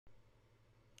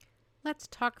Let's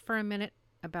talk for a minute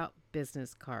about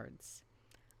business cards.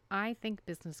 I think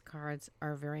business cards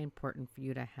are very important for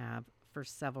you to have for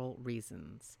several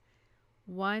reasons.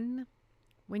 One,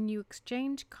 when you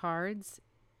exchange cards,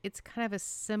 it's kind of a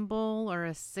symbol or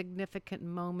a significant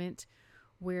moment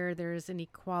where there's an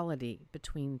equality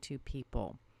between two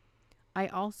people. I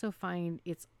also find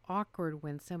it's awkward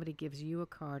when somebody gives you a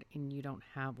card and you don't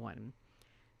have one.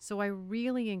 So I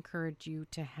really encourage you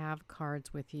to have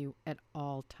cards with you at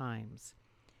all times.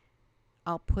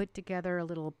 I'll put together a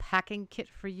little packing kit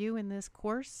for you in this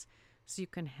course so you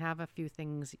can have a few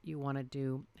things you want to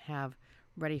do, have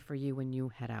ready for you when you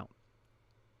head out.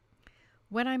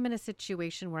 When I'm in a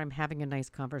situation where I'm having a nice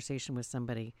conversation with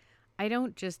somebody, I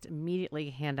don't just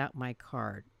immediately hand out my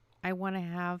card. I want to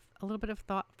have a little bit of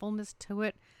thoughtfulness to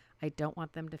it. I don't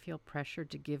want them to feel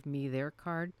pressured to give me their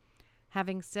card.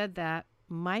 Having said that,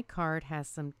 my card has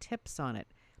some tips on it,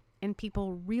 and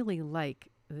people really like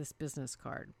this business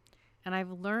card. And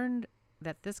I've learned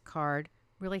that this card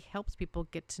really helps people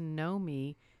get to know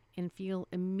me and feel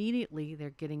immediately they're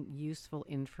getting useful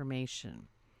information.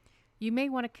 You may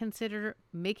want to consider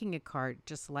making a card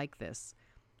just like this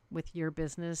with your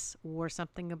business or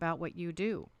something about what you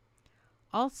do.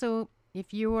 Also,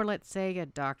 if you are, let's say, a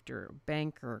doctor,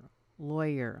 banker,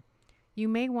 lawyer, you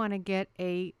may want to get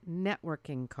a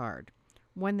networking card,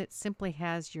 one that simply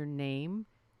has your name,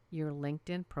 your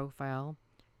LinkedIn profile,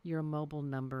 your mobile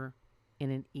number,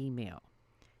 and an email.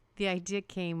 The idea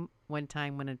came one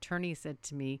time when an attorney said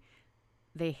to me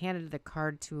they handed the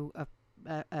card to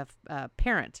a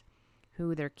parent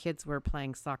who their kids were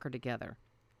playing soccer together.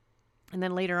 And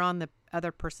then later on, the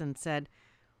other person said,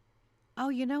 "Oh,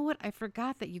 you know what? I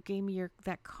forgot that you gave me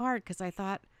that card because I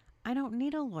thought I don't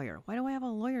need a lawyer. Why do I have a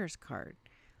lawyer's card?"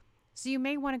 So you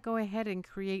may want to go ahead and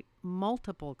create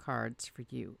multiple cards for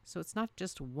you. So it's not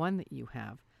just one that you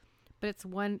have, but it's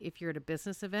one if you're at a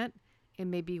business event,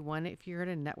 and maybe one if you're at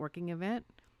a networking event.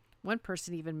 One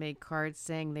person even made cards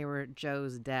saying they were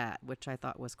Joe's dad, which I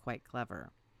thought was quite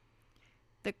clever.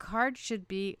 The card should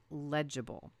be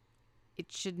legible. It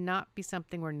should not be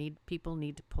something where people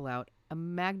need to pull out a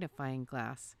magnifying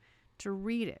glass to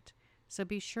read it. So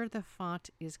be sure the font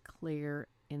is clear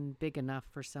and big enough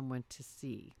for someone to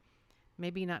see.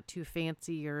 Maybe not too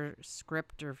fancy or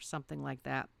script or something like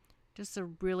that. Just a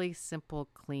really simple,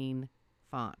 clean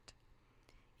font.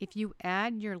 If you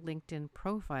add your LinkedIn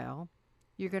profile,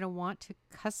 you're going to want to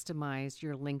customize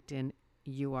your LinkedIn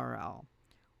URL.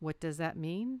 What does that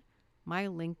mean? My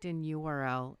LinkedIn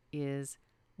URL is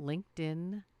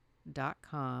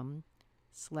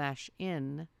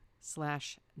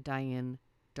linkedin.com/in/Diane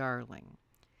Darling.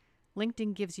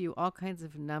 LinkedIn gives you all kinds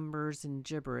of numbers and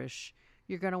gibberish.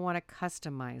 You're going to want to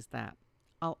customize that.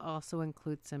 I'll also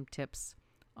include some tips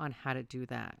on how to do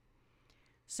that.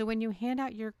 So when you hand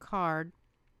out your card,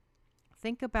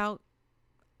 think about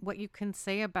what you can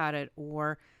say about it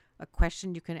or a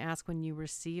question you can ask when you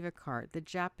receive a card. The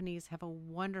Japanese have a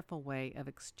wonderful way of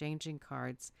exchanging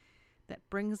cards that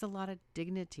brings a lot of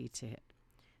dignity to it.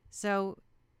 So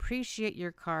appreciate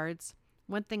your cards.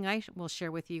 One thing I will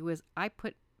share with you is I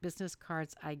put business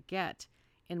cards I get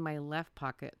in my left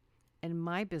pocket and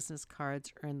my business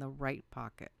cards are in the right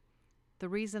pocket. The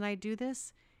reason I do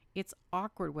this, it's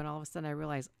awkward when all of a sudden I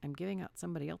realize I'm giving out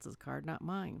somebody else's card, not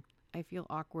mine. I feel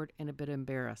awkward and a bit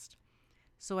embarrassed.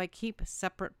 So I keep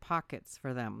separate pockets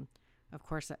for them. Of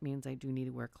course, that means I do need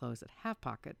to wear clothes that have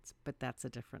pockets, but that's a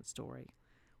different story.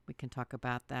 We can talk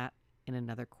about that in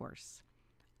another course.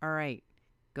 All right,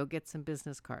 go get some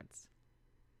business cards.